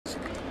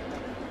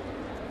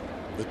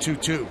the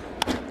 2-2.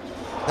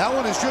 That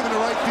one is driven to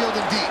right field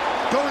and deep.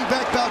 Going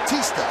back,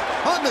 Bautista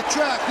on the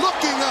track,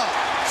 looking up.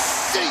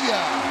 See ya!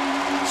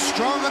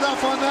 Strong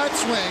enough on that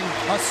swing.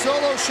 A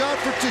solo shot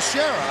for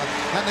Teixeira,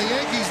 and the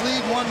Yankees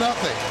lead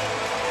 1-0.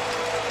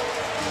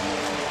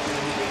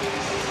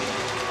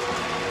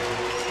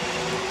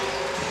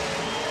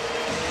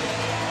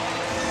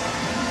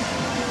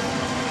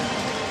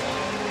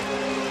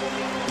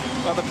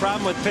 Well, the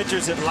problem with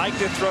pitchers that like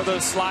to throw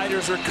those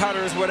sliders or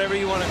cutters, whatever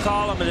you want to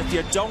call them, and if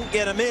you don't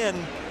get them in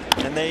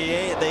and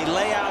they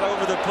lay out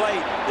over the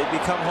plate, they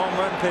become home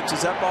run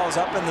pitches. That ball's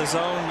up in the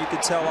zone. You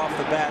could tell off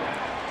the bat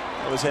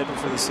I was heading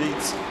for the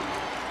seats.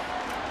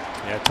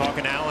 Yeah,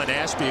 talking to Alan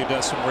Ashby, who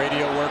does some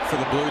radio work for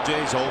the Blue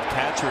Jays, old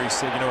catcher. He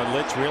said, you know,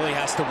 Litch really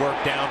has to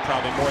work down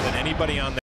probably more than anybody on the